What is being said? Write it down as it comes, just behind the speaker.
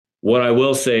What I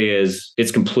will say is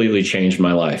it's completely changed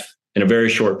my life in a very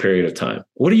short period of time.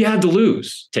 What do you have to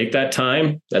lose? Take that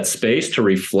time, that space to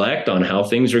reflect on how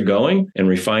things are going and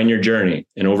refine your journey.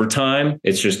 And over time,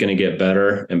 it's just going to get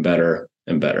better and better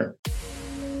and better.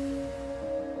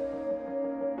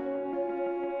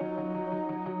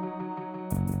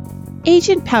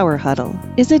 Agent Power Huddle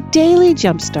is a daily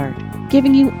jumpstart,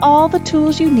 giving you all the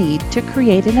tools you need to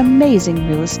create an amazing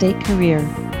real estate career.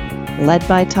 Led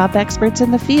by top experts in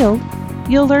the field,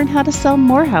 you'll learn how to sell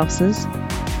more houses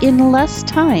in less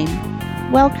time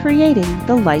while creating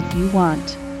the life you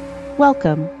want.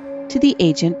 Welcome to the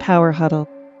Agent Power Huddle.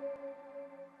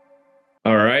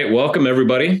 All right. Welcome,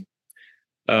 everybody.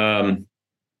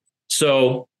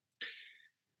 So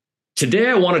today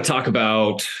I want to talk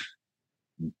about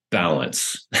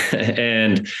balance.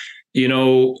 And,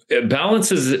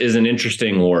 balance is an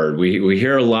interesting word. We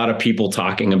hear a lot of people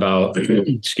talking about,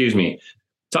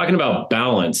 talking about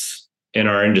balance in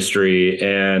our industry.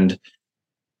 And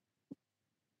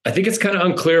I think it's kind of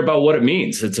unclear about what it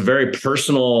means. It's a very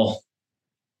personal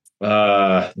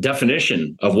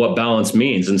definition of what balance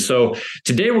means. And so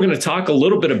today we're going to talk a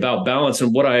little bit about balance.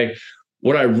 And what I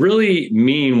really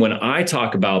mean when I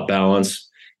talk about balance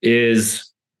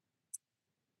is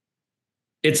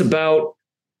it's about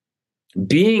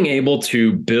being able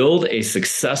to build a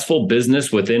successful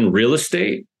business within real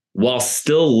estate while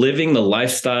still living the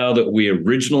lifestyle that we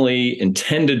originally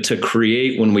intended to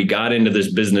create when we got into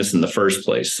this business in the first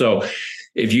place. So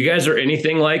if you guys are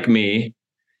anything like me,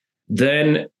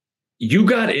 then you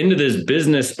got into this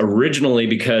business originally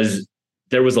because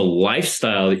there was a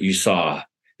lifestyle that you saw.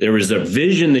 There was a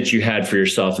vision that you had for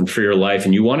yourself and for your life,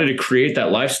 and you wanted to create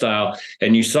that lifestyle,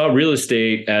 and you saw real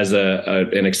estate as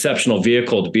an exceptional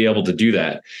vehicle to be able to do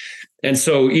that. And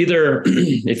so either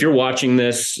if you're watching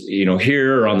this,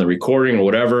 here or on the recording or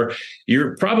whatever,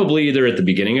 you're probably either at the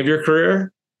beginning of your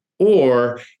career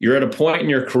or you're at a point in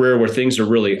your career where things are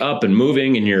really up and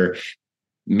moving and you're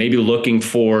maybe looking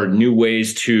for new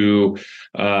ways to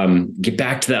get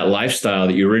back to that lifestyle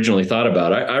that you originally thought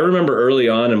about. I remember early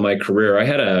on in my career, I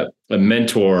had a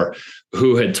mentor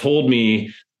who had told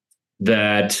me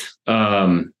that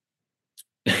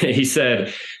he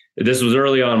said, this was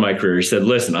early on in my career. He said,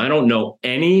 listen, I don't know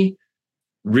any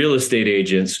real estate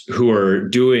agents who are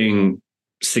doing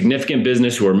significant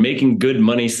business, who are making good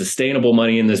money, sustainable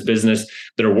money in this business,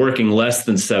 that are working less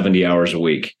than 70 hours a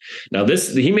week. Now,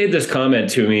 he made this comment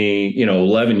to me,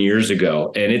 11 years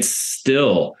ago, and it's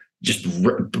still just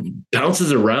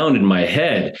bounces around in my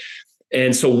head.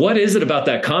 And so what is it about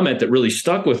that comment that really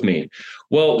stuck with me?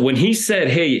 Well, when he said,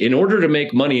 hey, in order to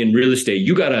make money in real estate,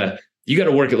 you gotta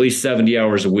work at least 70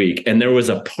 hours a week. And there was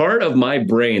a part of my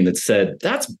brain that said,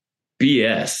 that's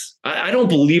BS. I don't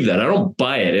believe that. I don't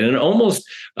buy it. And I almost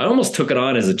took it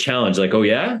on as a challenge. Like, oh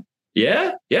yeah,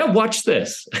 watch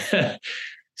this.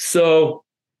 So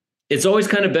it's always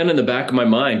kind of been in the back of my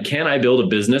mind. Can I build a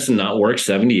business and not work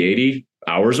 70, 80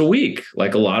 hours a week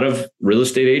like a lot of real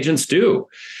estate agents do?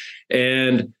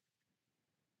 And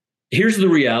here's the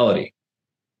reality.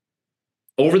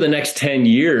 Over the next 10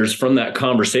 years from that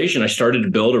conversation, I started to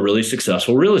build a really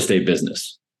successful real estate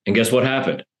business. And guess what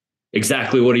happened?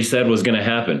 Exactly what he said was going to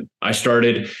happen. I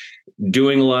started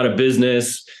doing a lot of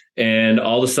business, and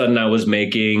all of a sudden I was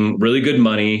making really good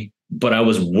money, but I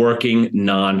was working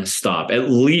nonstop, at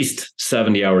least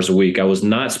 70 hours a week. I was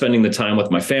not spending the time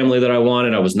with my family that I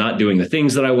wanted. I was not doing the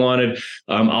things that I wanted.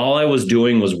 All I was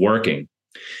doing was working.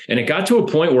 And it got to a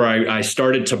point where I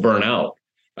started to burn out.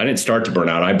 I didn't start to burn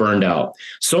out. I burned out.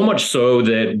 So much so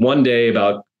that one day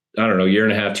about, a year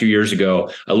and a half, 2 years ago,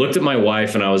 I looked at my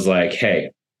wife and I was like,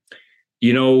 hey,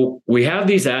 we have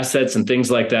these assets and things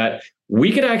like that.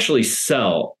 We could actually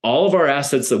sell all of our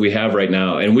assets that we have right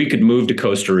now, and we could move to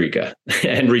Costa Rica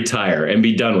and retire and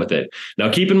be done with it.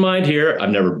 Now, keep in mind here,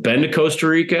 I've never been to Costa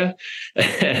Rica.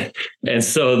 And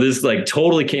so this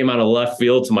totally came out of left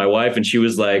field to my wife. And she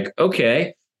was like,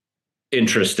 okay,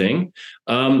 interesting.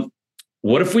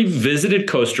 What if we visited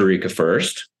Costa Rica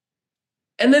first?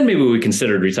 And then maybe we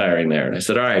considered retiring there. And I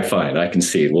said, all right, fine, I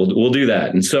concede. We'll do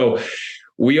that. And so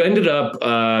we ended up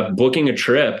booking a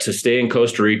trip to stay in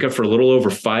Costa Rica for a little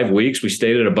over 5 weeks. We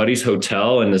stayed at a buddy's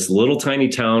hotel in this little tiny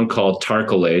town called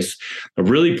Tarcoles, a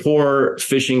really poor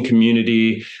fishing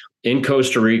community in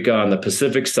Costa Rica on the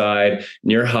Pacific side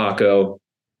near Jaco.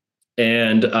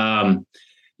 And,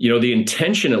 the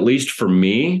intention, at least for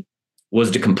me,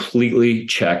 was to completely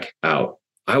check out.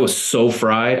 I was so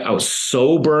fried. I was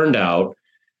so burned out.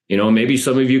 Maybe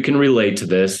some of you can relate to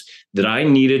this, that I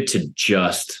needed to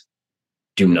just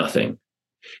do nothing.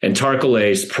 And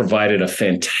Tarkalase provided a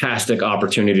fantastic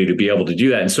opportunity to be able to do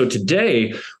that. And so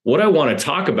today, what I want to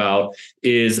talk about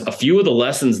is a few of the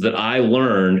lessons that I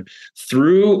learned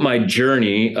through my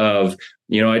journey of,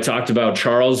 I talked about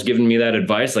Charles giving me that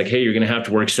advice, like, hey, you're going to have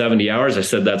to work 70 hours. I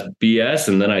said, that's BS.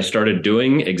 And then I started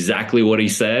doing exactly what he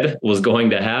said was going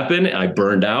to happen. I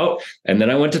burned out. And then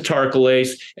I went to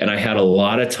Tarkalase, and I had a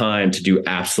lot of time to do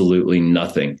absolutely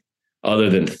nothing other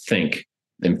than think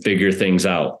and figure things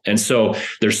out. And so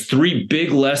there's 3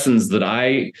 big lessons that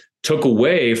I took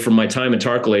away from my time at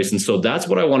Tarkalase. And so that's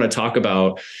what I want to talk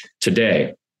about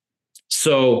today.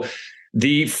 So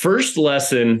the first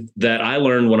lesson that I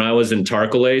learned when I was in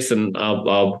Tarkalase, and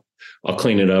I'll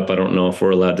clean it up. I don't know if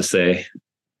we're allowed to say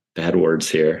bad words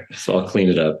here, so I'll clean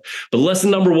it up. But lesson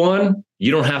number 1,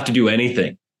 you don't have to do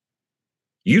anything.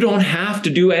 You don't have to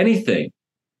do anything,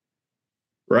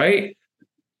 right?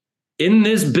 In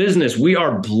this business, we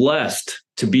are blessed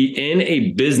to be in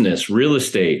a business, real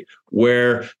estate,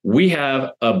 where we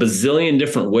have a bazillion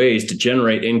different ways to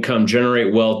generate income,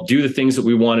 generate wealth, do the things that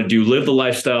we want to do, live the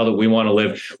lifestyle that we want to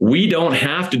live. We don't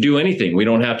have to do anything. We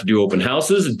don't have to do open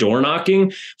houses, door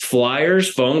knocking,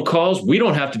 flyers, phone calls. We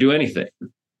don't have to do anything.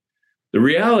 The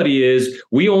reality is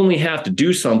we only have to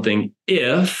do something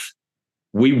if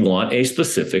we want a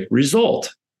specific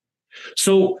result.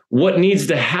 So what needs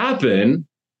to happen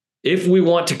if we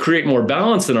want to create more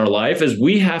balance in our life is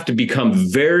we have to become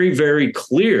very, very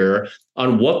clear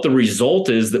on what the result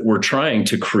is that we're trying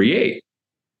to create.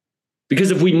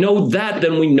 Because if we know that,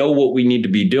 then we know what we need to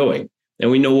be doing and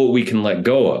we know what we can let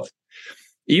go of.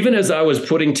 Even as I was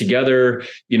putting together,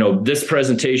 this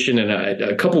presentation, and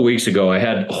a couple of weeks ago, I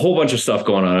had a whole bunch of stuff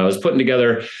going on. I was putting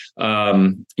together,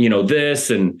 this,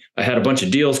 and I had a bunch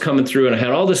of deals coming through, and I had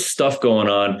all this stuff going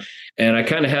on. And I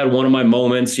kind of had one of my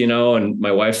moments, and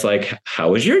my wife's like,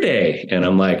 how was your day? And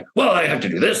I'm like, well, I have to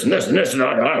do this and this and this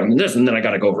and this, and then I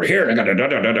got to go over here. And I got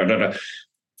to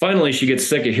Finally, she gets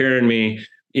sick of hearing me,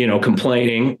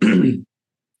 complaining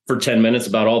for 10 minutes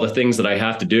about all the things that I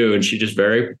have to do. And she just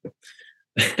very,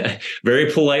 very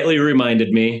politely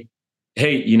reminded me,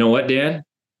 hey, you know what, Dan?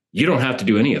 You don't have to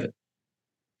do any of it.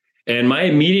 And my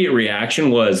immediate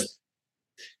reaction was,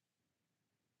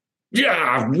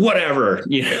 yeah, whatever,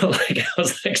 I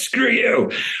was like, screw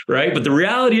you. Right. But the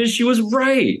reality is she was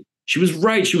right. She was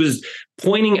right. She was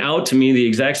pointing out to me the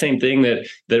exact same thing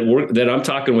that I'm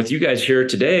talking with you guys here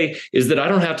today, is that I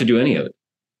don't have to do any of it.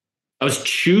 I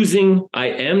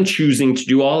am choosing to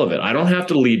do all of it. I don't have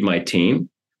to lead my team.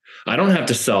 I don't have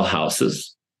to sell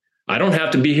houses. I don't have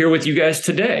to be here with you guys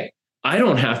today. I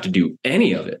don't have to do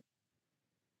any of it.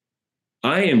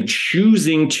 I am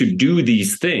choosing to do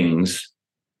these things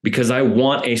because I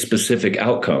want a specific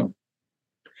outcome.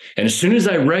 And as soon as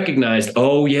I recognized,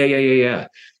 oh, yeah,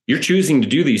 you're choosing to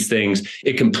do these things,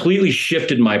 it completely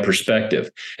shifted my perspective.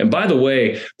 And by the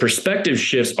way, perspective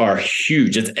shifts are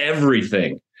huge. It's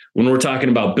everything. When we're talking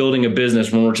about building a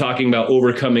business, when we're talking about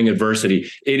overcoming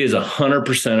adversity, it is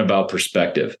 100% about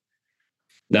perspective.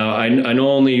 Now, I know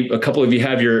only a couple of you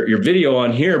have your video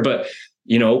on here, but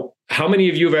how many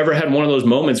of you have ever had one of those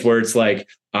moments where it's like,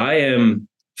 I am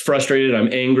frustrated,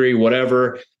 I'm angry,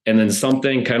 whatever. And then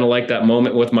something kind of like that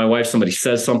moment with my wife, somebody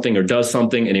says something or does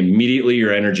something, and immediately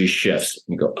your energy shifts.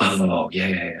 You go, oh,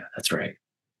 yeah, that's right.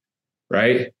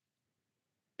 Right?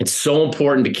 It's so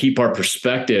important to keep our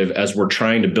perspective as we're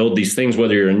trying to build these things,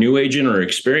 whether you're a new agent or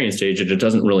experienced agent, it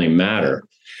doesn't really matter.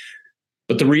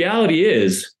 But the reality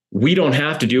is we don't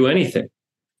have to do anything.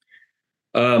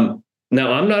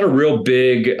 Now, I'm not a real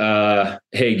big,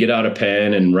 hey, get out a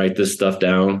pen and write this stuff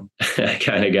down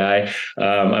kind of guy.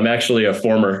 I'm actually a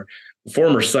former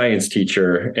science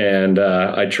teacher, and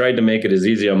I tried to make it as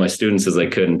easy on my students as I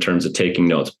could in terms of taking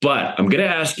notes. But I'm going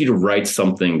to ask you to write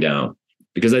something down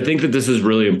because I think that this is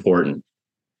really important.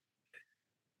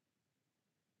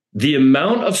 The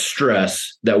amount of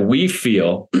stress that we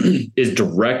feel is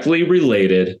directly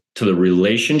related to the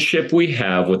relationship we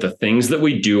have with the things that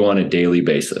we do on a daily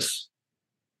basis.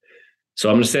 So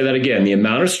I'm going to say that again. The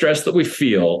amount of stress that we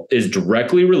feel is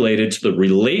directly related to the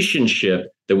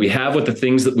relationship that we have with the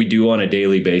things that we do on a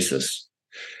daily basis.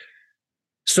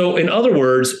 So in other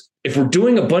words, if we're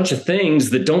doing a bunch of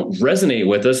things that don't resonate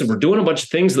with us, if we're doing a bunch of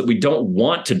things that we don't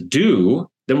want to do,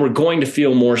 then we're going to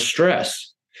feel more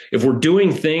stress. If we're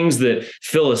doing things that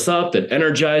fill us up, that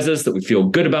energize us, that we feel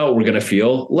good about, we're going to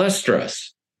feel less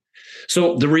stress.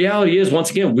 So the reality is,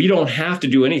 once again, we don't have to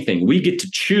do anything. We get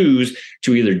to choose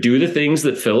to either do the things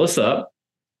that fill us up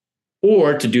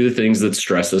or to do the things that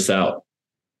stress us out,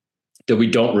 that we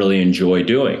don't really enjoy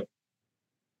doing.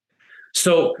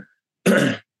 So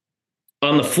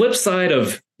on the flip side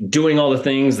of doing all the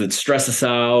things that stress us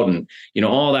out and,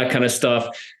 all that kind of stuff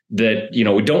that,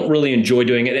 we don't really enjoy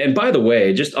doing it. And by the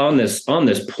way, just on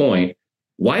this point,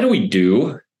 why do we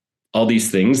do all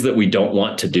these things that we don't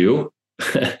want to do?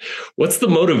 What's the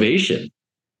motivation?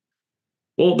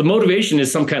 Well, the motivation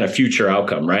is some kind of future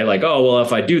outcome, right? Like, oh, well,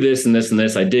 if I do this and this and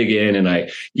this, I dig in and I,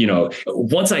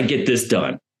 once I get this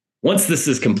done, once this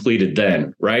is completed,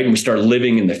 then, right? And we start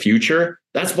living in the future.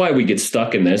 That's why we get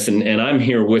stuck in this. And I'm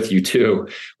here with you too,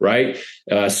 right?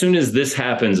 As soon as this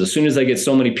happens, as soon as I get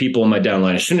so many people in my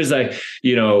downline, as soon as I,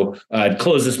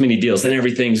 close this many deals, then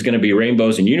everything's going to be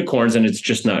rainbows and unicorns. And it's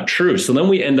just not true. So then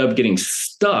we end up getting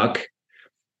stuck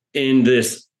in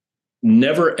this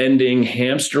never ending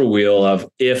hamster wheel of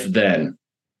if then.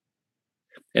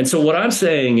 And so what I'm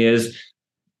saying is,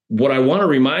 what I want to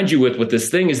remind you with this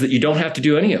thing is that you don't have to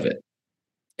do any of it.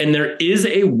 And there is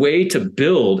a way to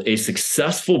build a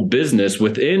successful business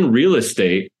within real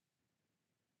estate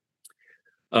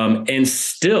and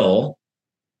still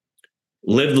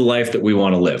live the life that we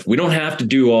want to live. We don't have to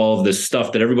do all of this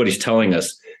stuff that everybody's telling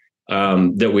us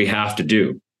that we have to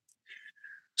do.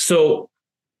 So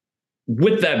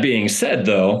with that being said,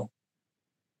 though,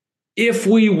 if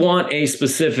we want a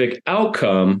specific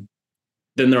outcome,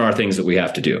 then there are things that we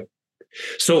have to do.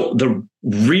 So the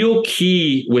real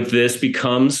key with this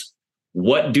becomes,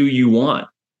 what do you want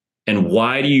and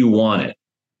why do you want it?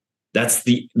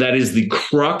 That is the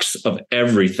crux of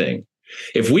everything.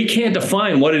 If we can't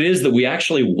define what it is that we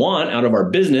actually want out of our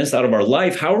business, out of our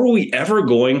life, how are we ever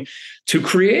going to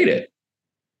create it?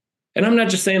 And I'm not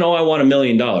just saying, oh, I want $1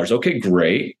 million. Okay,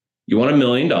 great. You want $1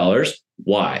 million.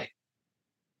 Why?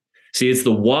 See, it's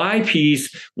the why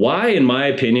piece. Why, in my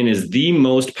opinion, is the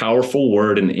most powerful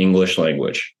word in the English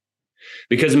language.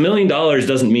 Because $1 million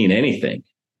doesn't mean anything.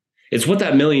 It's what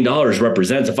that $1 million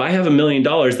represents. If I have $1 million,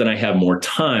 then I have more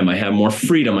time. I have more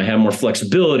freedom. I have more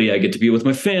flexibility. I get to be with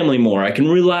my family more. I can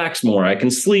relax more. I can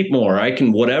sleep more. I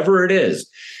can whatever it is.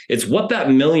 It's what that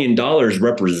 $1 million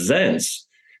represents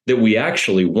that we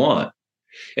actually want.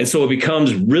 And so it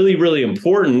becomes really, really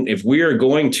important if we are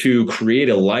going to create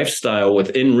a lifestyle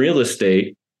within real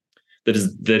estate that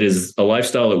is a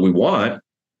lifestyle that we want,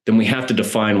 then we have to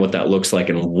define what that looks like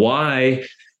and why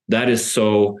that is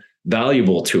so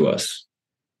valuable to us.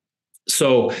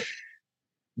 So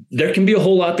there can be a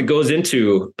whole lot that goes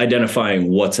into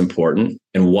identifying what's important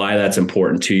and why that's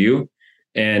important to you.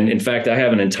 And in fact, I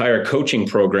have an entire coaching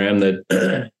program that,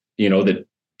 that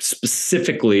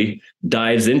specifically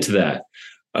dives into that.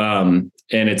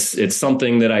 And it's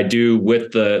something that I do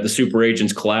with the Super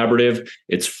Agents Collaborative.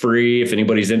 It's free. If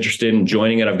anybody's interested in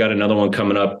joining it, I've got another one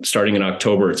coming up starting in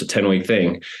October. It's a 10-week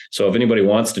thing. So if anybody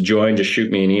wants to join, just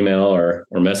shoot me an email or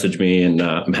message me, and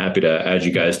I'm happy to add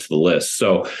you guys to the list.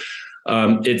 So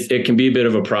it can be a bit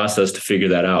of a process to figure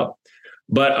that out.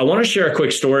 But I want to share a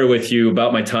quick story with you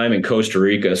about my time in Costa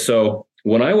Rica. So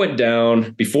when I went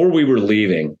down, before we were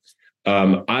leaving,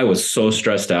 I was so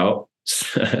stressed out.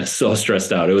 So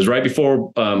stressed out. It was right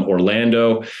before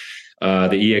Orlando, the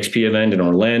EXP event in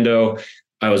Orlando.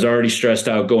 I was already stressed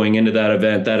out going into that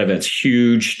event. That event's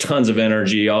huge, tons of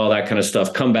energy, all that kind of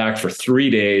stuff. Come back for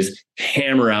 3 days,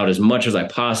 hammer out as much as I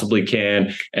possibly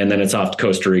can, and then it's off to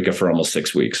Costa Rica for almost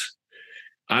 6 weeks.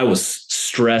 I was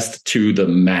stressed to the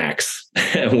max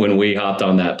when we hopped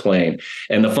on that plane.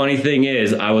 And the funny thing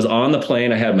is, I was on the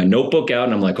plane, I had my notebook out,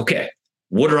 and I'm like, okay,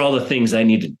 what are all the things I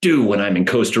need to do when I'm in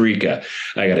Costa Rica?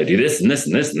 I got to do this and this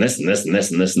and this and this and this and this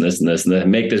and this and this and this and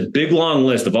then make this big long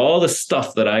list of all the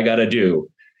stuff that I got to do.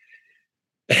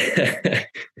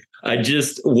 I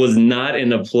just was not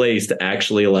in a place to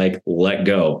actually let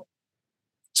go.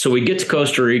 So we get to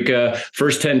Costa Rica.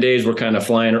 First 10 days, we're kind of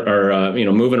flying or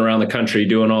moving around the country,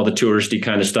 doing all the touristy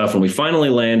kind of stuff. And we finally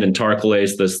land in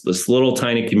Tarcoles, this little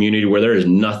tiny community where there is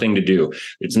nothing to do.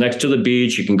 It's next to the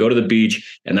beach. You can go to the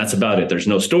beach, and that's about it. There's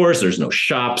no stores. There's no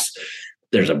shops.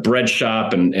 There's a bread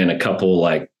shop and a couple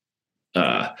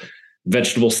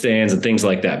vegetable stands and things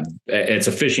like that. It's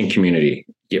a fishing community.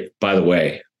 Yeah, by the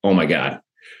way, oh my God.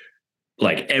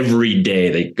 Every day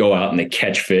they go out and they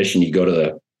catch fish, and you go to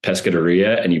the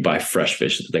pescaderia and you buy fresh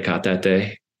fish that they caught that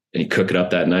day and you cook it up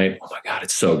that night. Oh my God,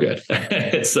 it's so good.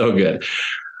 It's so good.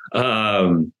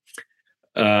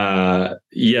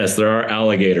 Yes, there are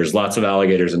alligators, lots of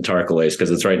alligators in Tarcoles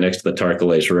because it's right next to the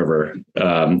Tarcoles River.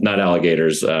 Not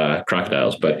alligators,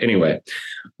 crocodiles, but anyway.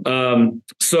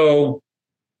 So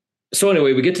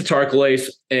anyway, we get to Tarcoles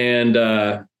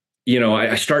and,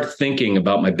 I start thinking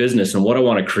about my business and what I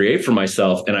want to create for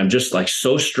myself. And I'm just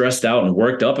so stressed out and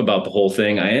worked up about the whole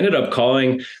thing. I ended up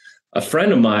calling a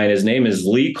friend of mine. His name is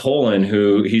Lee Colin,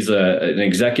 he's an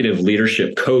executive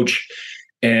leadership coach.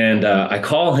 And I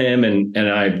call him and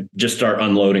I just start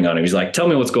unloading on him. He's like, tell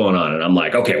me what's going on. And I'm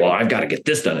like, okay, well, I've got to get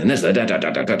this done and this.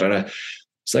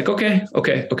 It's like,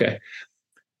 okay.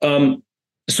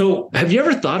 So have you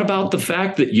ever thought about the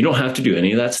fact that you don't have to do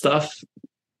any of that stuff?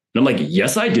 And I'm like,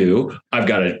 yes, I do. I've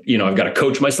got to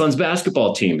coach my son's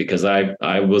basketball team because I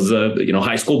was a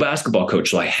high school basketball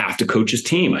coach. So I have to coach his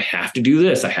team. I have to do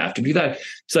this. I have to do that.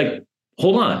 It's like,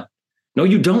 hold on. No,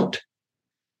 you don't.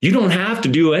 You don't have to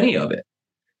do any of it.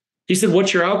 He said,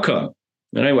 what's your outcome?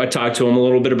 And I talked to him a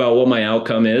little bit about what my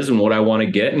outcome is and what I want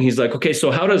to get. And he's like, okay,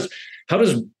 so how does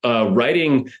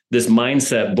writing this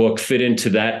mindset book fit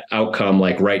into that outcome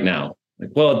like right now?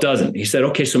 Like, well, it doesn't. He said,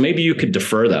 okay, so maybe you could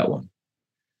defer that one.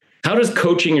 How does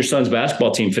coaching your son's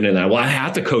basketball team fit in that? Well, I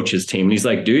have to coach his team. And he's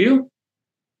like, do you?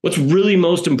 What's really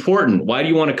most important? Why do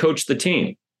you want to coach the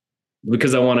team?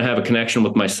 Because I want to have a connection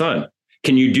with my son.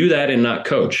 Can you do that and not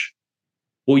coach?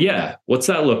 Well, yeah. What's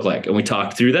that look like? And we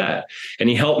talked through that. And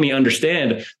he helped me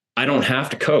understand I don't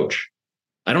have to coach.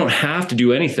 I don't have to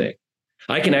do anything.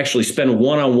 I can actually spend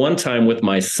one-on-one time with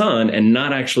my son and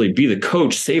not actually be the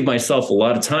coach, save myself a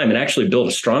lot of time and actually build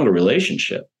a stronger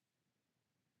relationship.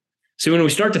 So when we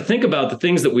start to think about the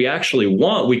things that we actually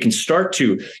want, we can start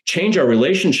to change our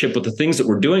relationship with the things that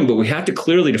we're doing, but we have to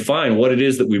clearly define what it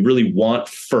is that we really want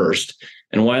first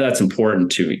and why that's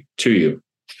important to you.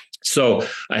 So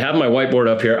I have my whiteboard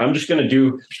up here. I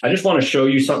just want to show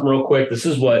you something real quick. This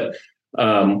is what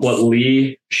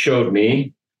Lee showed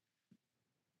me.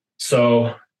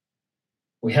 So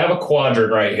we have a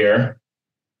quadrant right here.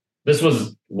 This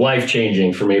was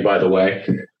life-changing for me, by the way.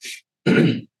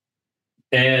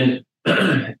 And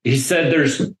he said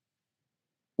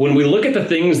when we look at the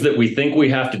things that we think we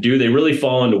have to do, they really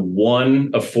fall into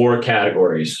one of four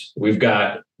categories. We've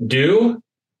got do,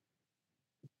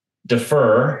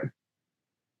 defer,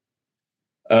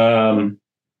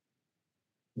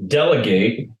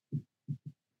 delegate,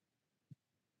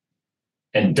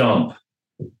 and dump.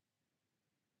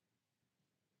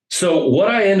 So what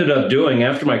I ended up doing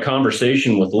after my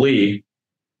conversation with Lee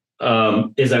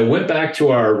is I went back to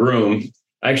our room.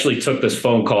 I actually took this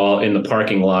phone call in the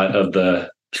parking lot of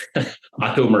the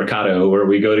Auto Mercado where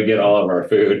we go to get all of our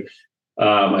food.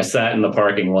 I sat in the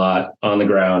parking lot on the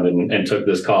ground and took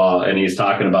this call, and he's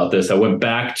talking about this. I went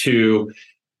back to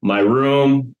my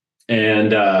room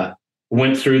and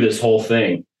went through this whole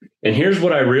thing. And here's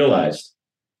what I realized.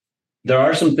 There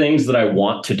are some things that I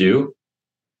want to do,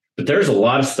 but there's a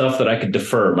lot of stuff that I could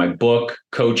defer, my book,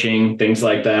 coaching, things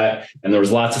like that. And there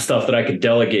was lots of stuff that I could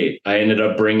delegate. I ended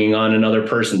up bringing on another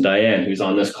person, Diane, who's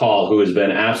on this call, who has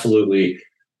been absolutely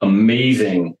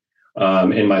amazing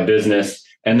in my business.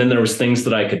 And then there was things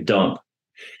that I could dump.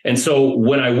 And so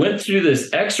when I went through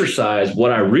this exercise,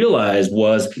 what I realized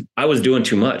was I was doing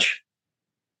too much.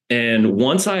 And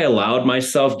once I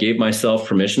gave myself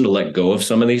permission to let go of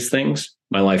some of these things,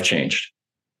 my life changed.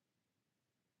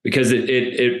 Because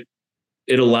it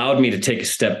allowed me to take a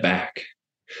step back.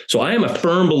 So I am a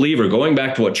firm believer, going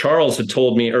back to what Charles had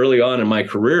told me early on in my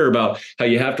career about how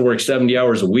you have to work 70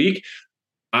 hours a week.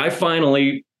 I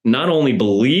finally not only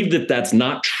believe that that's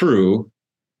not true,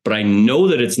 but I know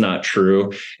that it's not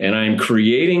true. And I'm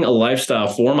creating a lifestyle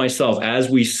for myself as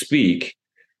we speak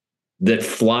that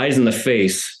flies in the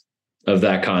face of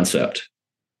that concept.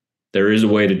 There is a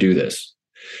way to do this.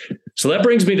 So that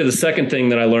brings me to the second thing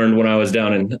that I learned when I was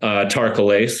down in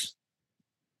Tarcalais.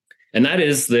 And that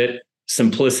is that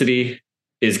simplicity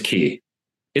is key.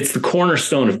 It's the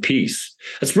cornerstone of peace.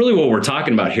 That's really what we're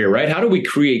talking about here, right? How do we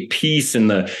create peace in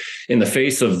the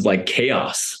face of like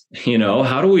chaos?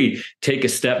 How do we take a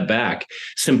step back?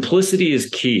 Simplicity is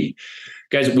key.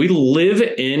 Guys, we live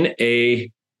in a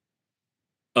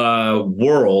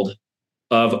world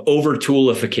of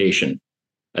over-toolification.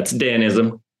 That's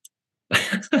Danism.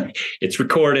 It's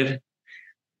recorded.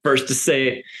 First to say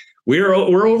it. We're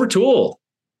over-tooled,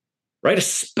 right?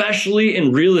 Especially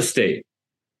in real estate.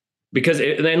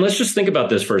 And let's just think about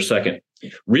this for a second.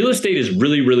 Real estate is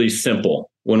really, really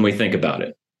simple when we think about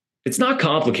it. It's not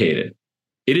complicated.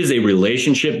 It is a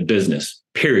relationship business,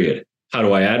 period. How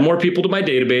do I add more people to my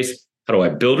database? How do I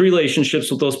build relationships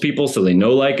with those people so they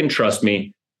know, like, and trust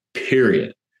me,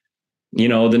 period. The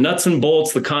nuts and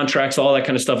bolts, the contracts, all that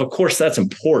kind of stuff. Of course, that's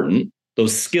important.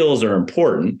 Those skills are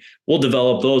important. We'll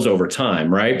develop those over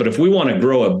time, right? But if we want to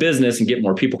grow a business and get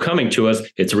more people coming to us,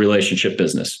 it's a relationship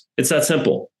business. It's that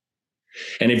simple.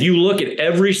 And if you look at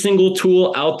every single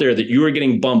tool out there that you are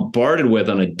getting bombarded with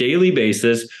on a daily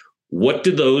basis, what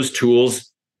do those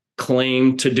tools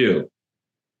claim to do?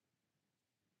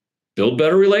 Build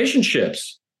better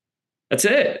relationships. That's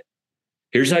it.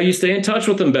 Here's how you stay in touch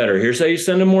with them better. Here's how you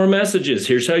send them more messages.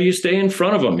 Here's how you stay in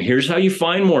front of them. Here's how you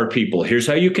find more people. Here's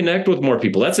how you connect with more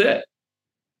people. That's it.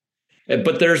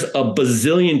 But there's a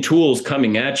bazillion tools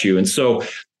coming at you. And so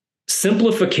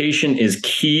simplification is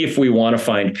key if we want to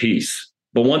find peace.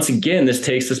 But once again, this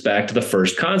takes us back to the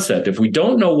first concept. If we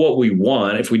don't know what we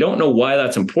want, if we don't know why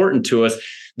that's important to us,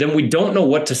 then we don't know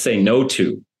what to say no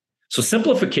to. So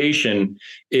simplification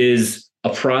is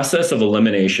a process of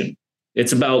elimination.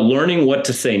 It's about learning what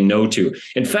to say no to.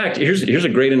 In fact, here's a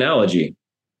great analogy.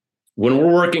 When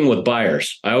we're working with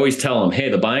buyers, I always tell them, hey,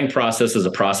 the buying process is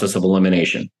a process of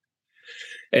elimination.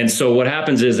 And so what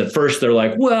happens is at first they're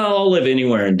like, well, I'll live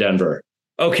anywhere in Denver.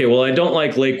 Okay, well, I don't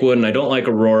like Lakewood and I don't like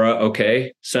Aurora.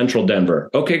 Okay, Central Denver.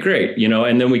 Okay, great.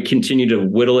 And then we continue to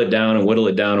whittle it down and whittle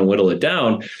it down and whittle it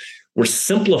down. We're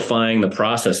simplifying the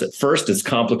process. At first, it's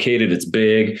complicated, it's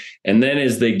big. And then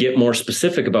as they get more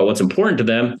specific about what's important to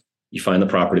them, you find the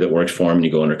property that works for them and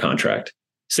you go under contract.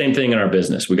 Same thing in our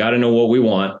business. We got to know what we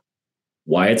want,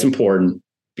 why it's important,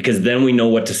 because then we know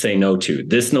what to say no to.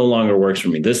 This no longer works for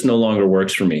me. This no longer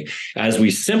works for me. As we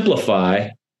simplify,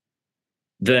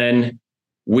 then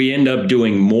we end up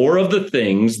doing more of the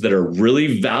things that are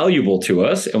really valuable to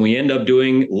us, and we end up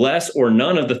doing less or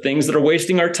none of the things that are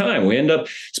wasting our time. We end up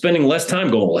spending less time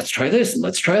going, well, let's try this and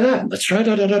let's try that. And let's try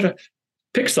da, da, da, da.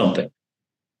 Pick something.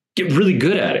 Get really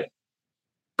good at it.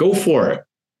 Go for it.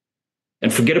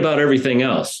 And forget about everything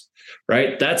else,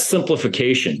 right? That's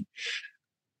simplification.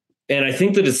 And I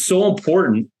think that it's so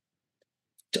important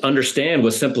to understand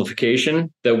with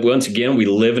simplification that once again, we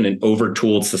live in an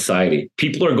over-tooled society.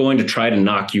 People are going to try to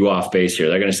knock you off base here.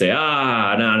 They're going to say,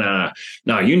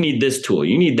 no, you need this tool.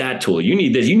 You need that tool. You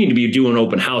need this. You need to be doing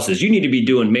open houses. You need to be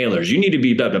doing mailers. You need to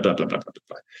be blah, blah, blah, blah, blah, blah,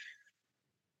 blah.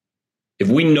 If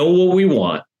we know what we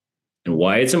want and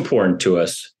why it's important to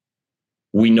us,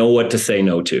 we know what to say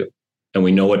no to, and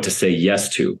we know what to say yes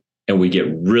to, and we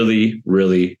get really,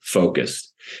 really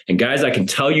focused. And guys, I can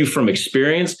tell you from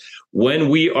experience, when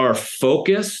we are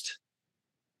focused,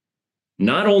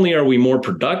 not only are we more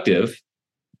productive,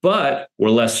 but we're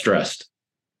less stressed.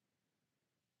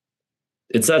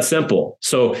 It's that simple.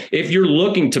 So if you're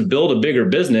looking to build a bigger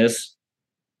business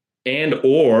and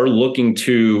or looking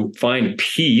to find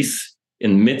peace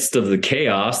in the midst of the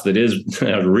chaos that is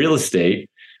real estate,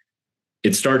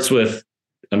 it starts with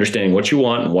understanding what you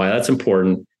want and why that's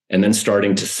important, and then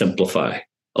starting to simplify,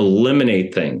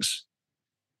 eliminate things.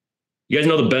 You guys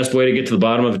know the best way to get to the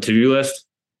bottom of a to-do list?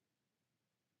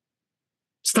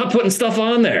 Stop putting stuff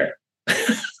on there.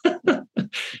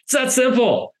 It's that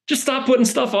simple. Just stop putting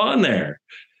stuff on there,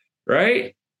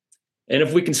 right? And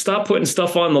if we can stop putting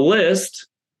stuff on the list,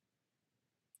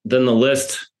 then the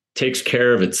list takes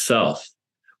care of itself.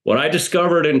 What I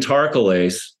discovered in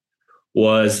Tarkalace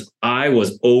was I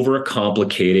was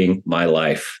overcomplicating my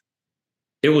life.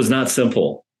 It was not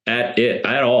simple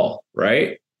at all,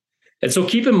 right? And so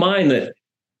keep in mind that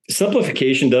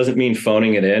simplification doesn't mean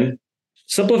phoning it in.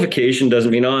 Simplification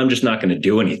doesn't mean, I'm just not going to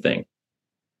do anything.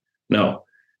 No,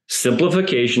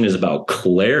 simplification is about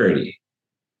clarity.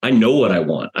 I know what I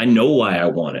want. I know why I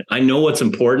want it. I know what's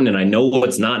important and I know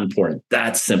what's not important.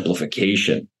 That's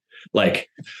simplification. Like,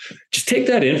 just take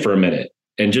that in for a minute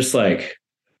and just like,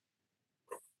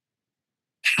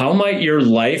 how might your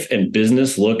life and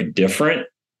business look different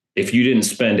if you didn't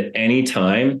spend any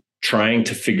time trying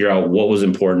to figure out what was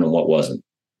important and what wasn't?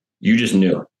 You just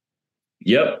knew.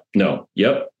 Yep, no.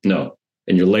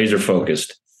 And you're laser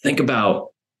focused. Think about,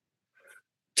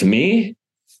 to me,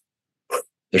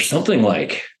 there's something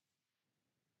like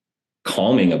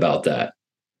calming about that,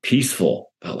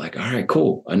 peaceful, about like, all right,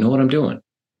 cool. I know what I'm doing.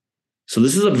 So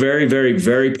this is a very, very,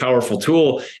 very powerful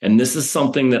tool. And this is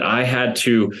something that I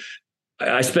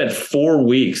spent 4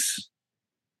 weeks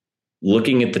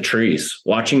looking at the trees,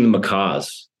 watching the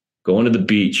macaws, going to the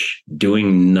beach,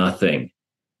 doing nothing.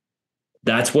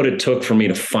 That's what it took for me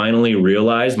to finally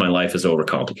realize my life is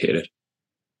overcomplicated.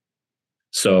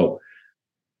 So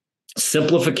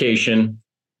simplification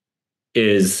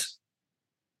is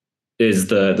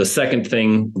the second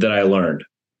thing that I learned.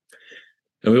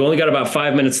 And we've only got about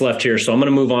 5 minutes left here, so I'm going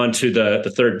to move on to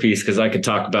the third piece because I could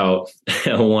talk about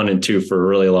 1 and 2 for a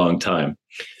really long time.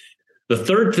 The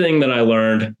third thing that I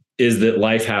learned is that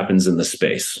life happens in the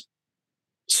space.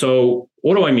 So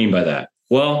what do I mean by that?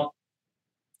 Well,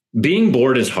 being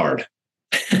bored is hard.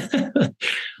 And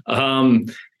I'm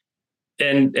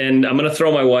going to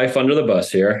throw my wife under the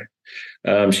bus here.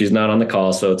 She's not on the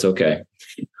call, so it's okay.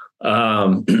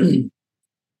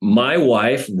 My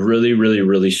wife really, really,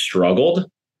 really struggled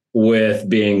with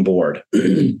being bored.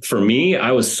 For me,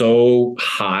 I was so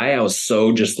high. I was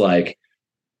so just like,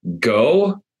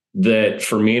 go. that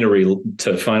for me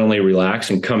to finally relax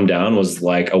and come down was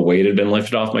like a weight had been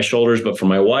lifted off my shoulders. But for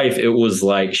my wife, it was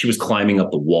like she was climbing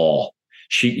up the wall.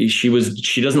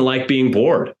 She doesn't like being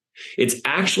bored. It's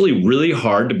actually really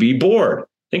hard to be bored.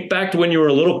 Think back to when you were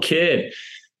a little kid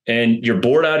and you're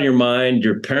bored out of your mind.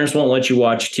 Your parents won't let you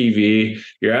watch TV.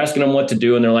 You're asking them what to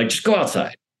do, and they're like, just go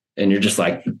outside. And you're just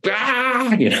like,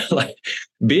 like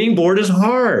being bored is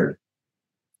hard.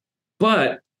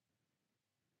 But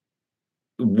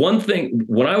one thing,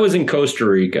 when I was in Costa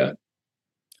Rica,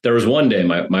 there was one day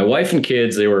my wife and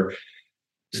kids, they were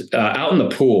out in the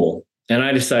pool, and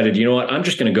I decided, you know what, I'm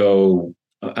just going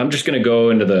to go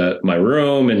into my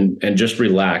room and just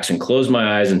relax and close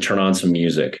my eyes and turn on some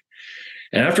music.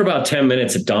 And after about 10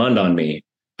 minutes, it dawned on me,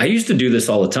 I used to do this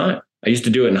all the time. I used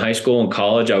to do it in high school and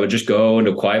college. I would just go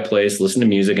into a quiet place, listen to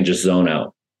music, and just zone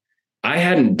out. I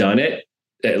hadn't done it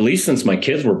at least since my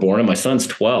kids were born, and my son's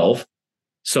 12.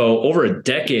 So over a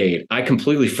decade, I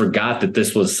completely forgot that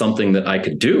this was something that I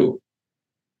could do.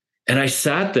 And I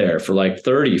sat there for like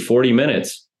 30, 40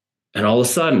 minutes, and all of a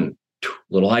sudden,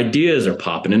 little ideas are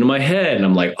popping into my head. And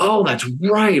I'm like, oh, that's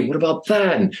right. What about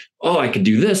that? And oh, I could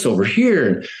do this over here.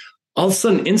 And all of a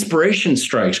sudden, inspiration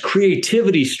strikes,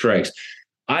 creativity strikes.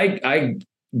 I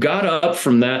got up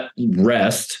from that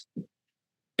rest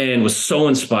and was so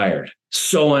inspired,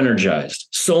 so energized,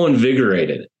 so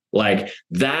invigorated. Like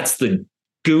that's the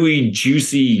gooey,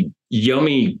 juicy,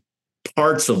 yummy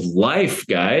parts of life,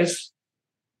 guys.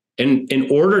 And in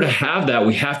order to have that,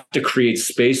 we have to create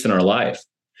space in our life.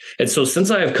 And so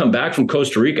since I have come back from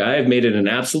Costa Rica, I have made it an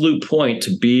absolute point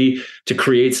to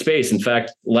create space. In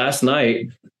fact, last night,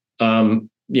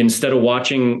 instead of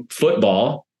watching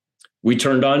football, we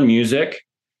turned on music.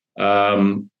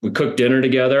 We cooked dinner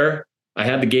together. I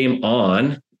had the game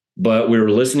on, but we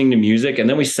were listening to music. And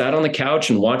then we sat on the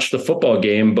couch and watched the football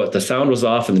game, but the sound was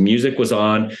off and the music was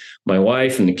on. My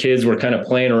wife and the kids were kind of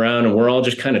playing around, and we're all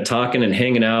just kind of talking and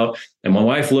hanging out. And my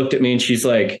wife looked at me and she's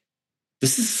like,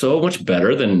 this is so much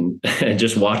better than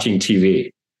just watching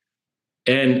TV.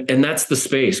 And that's the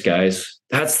space, guys.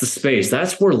 That's the space.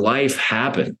 That's where life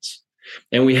happens.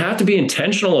 And we have to be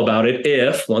intentional about it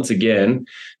if, once again,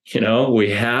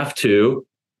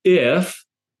 if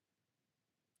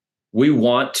we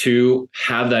want to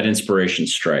have that inspiration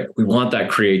strike. We want that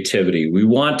creativity. We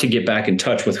want to get back in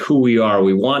touch with who we are.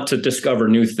 We want to discover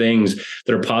new things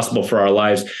that are possible for our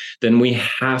lives. Then we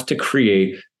have to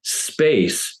create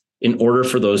space in order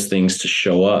for those things to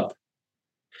show up.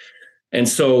 And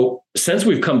so since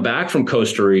we've come back from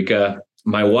Costa Rica,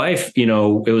 my wife,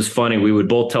 it was funny. We would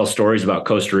both tell stories about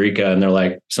Costa Rica, and they're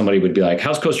like, somebody would be like,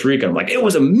 how's Costa Rica? I'm like, it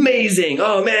was amazing.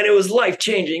 Oh man, it was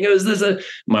life-changing. It was this.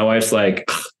 My wife's like,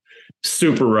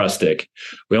 super rustic.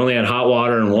 We only had hot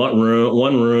water in one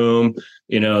room,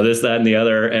 this, that, and the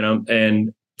other.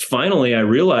 And finally I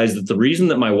realized that the reason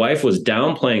that my wife was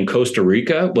downplaying Costa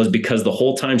Rica was because the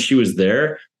whole time she was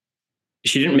there,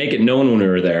 she didn't make it known when we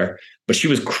were there, but she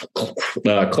was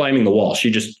climbing the wall. She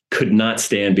just could not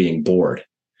stand being bored.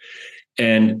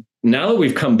 And now that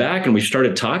we've come back and we've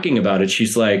started talking about it,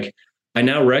 she's like, I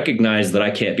now recognize that I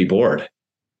can't be bored.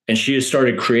 And she has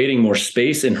started creating more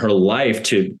space in her life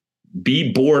to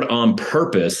be bored on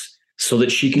purpose so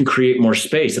that she can create more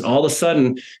space. And all of a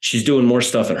sudden, she's doing more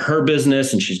stuff in her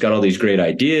business, and she's got all these great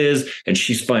ideas, and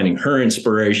she's finding her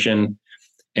inspiration,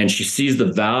 and she sees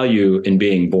the value in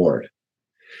being bored.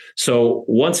 So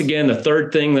once again, the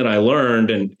third thing that I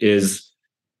learned is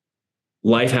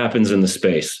life happens in the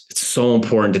space. It's so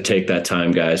important to take that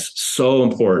time, guys. So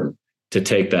important to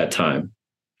take that time.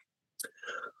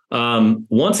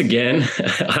 Once again,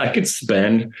 I could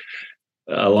spend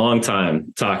a long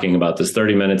time talking about this.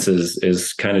 30 minutes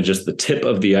is kind of just the tip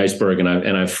of the iceberg,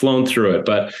 and I've flown through it.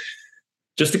 But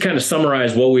just to kind of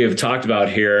summarize what we have talked about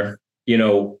here,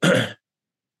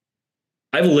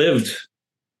 I've lived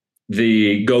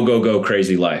the go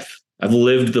crazy life. I've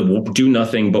lived the do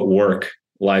nothing but work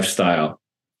lifestyle.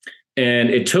 And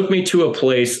it took me to a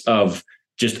place of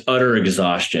just utter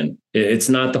exhaustion. It's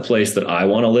not the place that I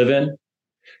want to live in.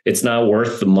 It's not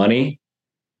worth the money.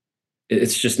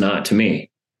 It's just not to me.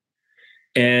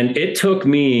 And it took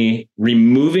me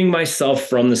removing myself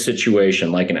from the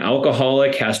situation. Like an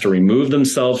alcoholic has to remove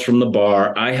themselves from the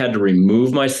bar, I had to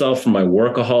remove myself from my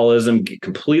workaholism, get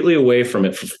completely away from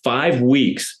it for 5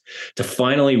 weeks to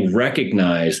finally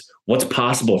recognize what's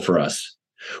possible for us.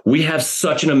 We have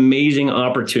such an amazing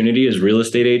opportunity as real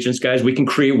estate agents, guys. We can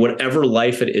create whatever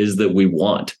life it is that we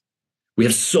want. We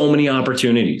have so many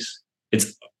opportunities.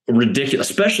 It's ridiculous,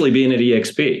 especially being at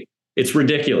EXP. It's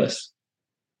ridiculous.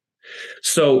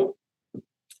 So,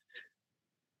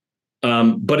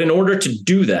 but in order to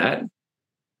do that,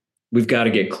 we've got to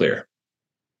get clear.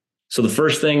 So the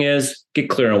first thing is get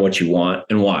clear on what you want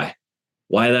and why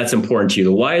that's important to you.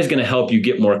 The why is going to help you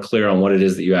get more clear on what it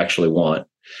is that you actually want.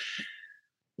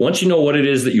 Once you know what it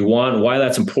is that you want, why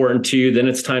that's important to you, then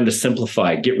it's time to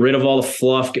simplify. Get rid of all the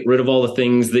fluff, get rid of all the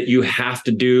things that you have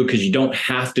to do, because you don't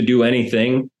have to do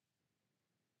anything.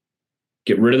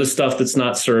 Get rid of the stuff that's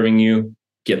not serving you.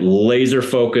 Get laser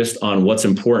focused on what's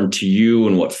important to you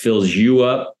and what fills you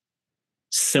up.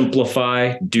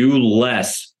 Simplify, do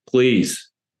less, please.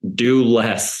 Do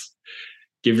less.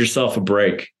 Give yourself a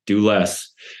break. Do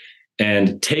less.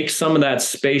 And take some of that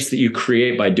space that you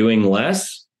create by doing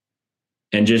less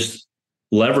and just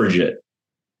leverage it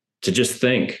to just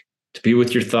think, to be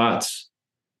with your thoughts,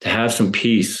 to have some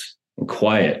peace and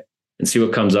quiet and see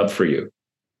what comes up for you.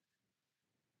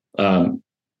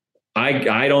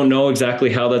 I don't know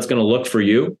exactly how that's going to look for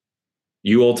you.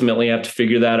 You ultimately have to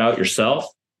figure that out yourself.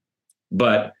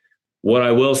 But what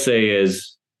I will say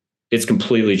is it's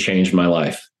completely changed my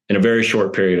life in a very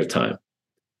short period of time.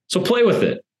 So play with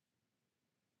it.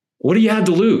 What do you have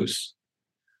to lose?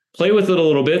 Play with it a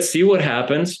little bit, see what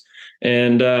happens,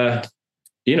 and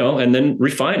and then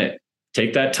refine it.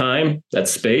 Take that time, that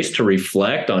space to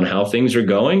reflect on how things are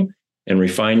going and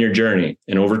refine your journey.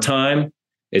 And over time,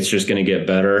 it's just going to get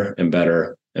better and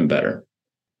better and better.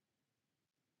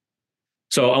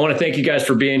 So I want to thank you guys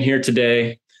for being here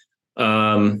today.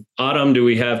 Autumn, do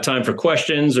we have time for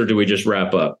questions or do we just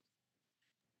wrap up?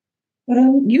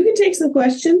 You can take some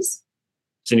questions.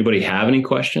 Does anybody have any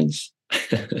questions?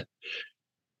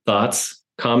 Thoughts,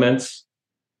 comments,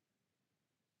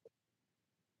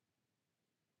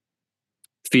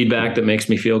 feedback that makes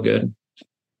me feel good?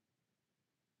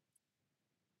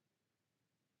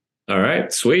 All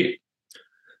right, sweet.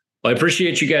 Well, I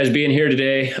appreciate you guys being here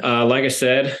today. Like I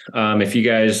said, if you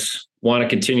guys want to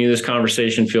continue this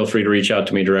conversation, feel free to reach out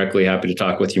to me directly. Happy to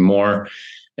talk with you more.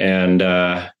 And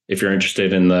if you're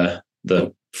interested in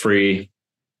the free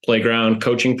playground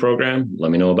coaching program, let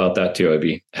me know about that too. I'd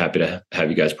be happy to have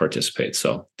you guys participate.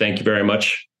 So thank you very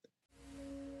much.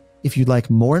 If you'd like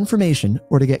more information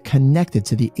or to get connected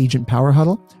to the Agent Power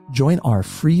Huddle, join our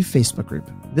free Facebook group.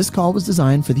 This call was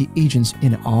designed for the agents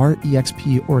in our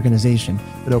EXP organization,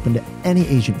 but open to any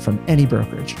agent from any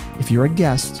brokerage. If you're a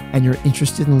guest and you're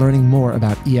interested in learning more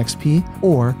about EXP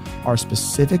or our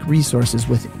specific resources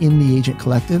within the Agent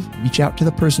Collective, reach out to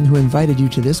the person who invited you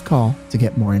to this call to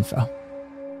get more info.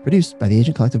 Produced by the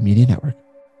Agent Collective Media Network.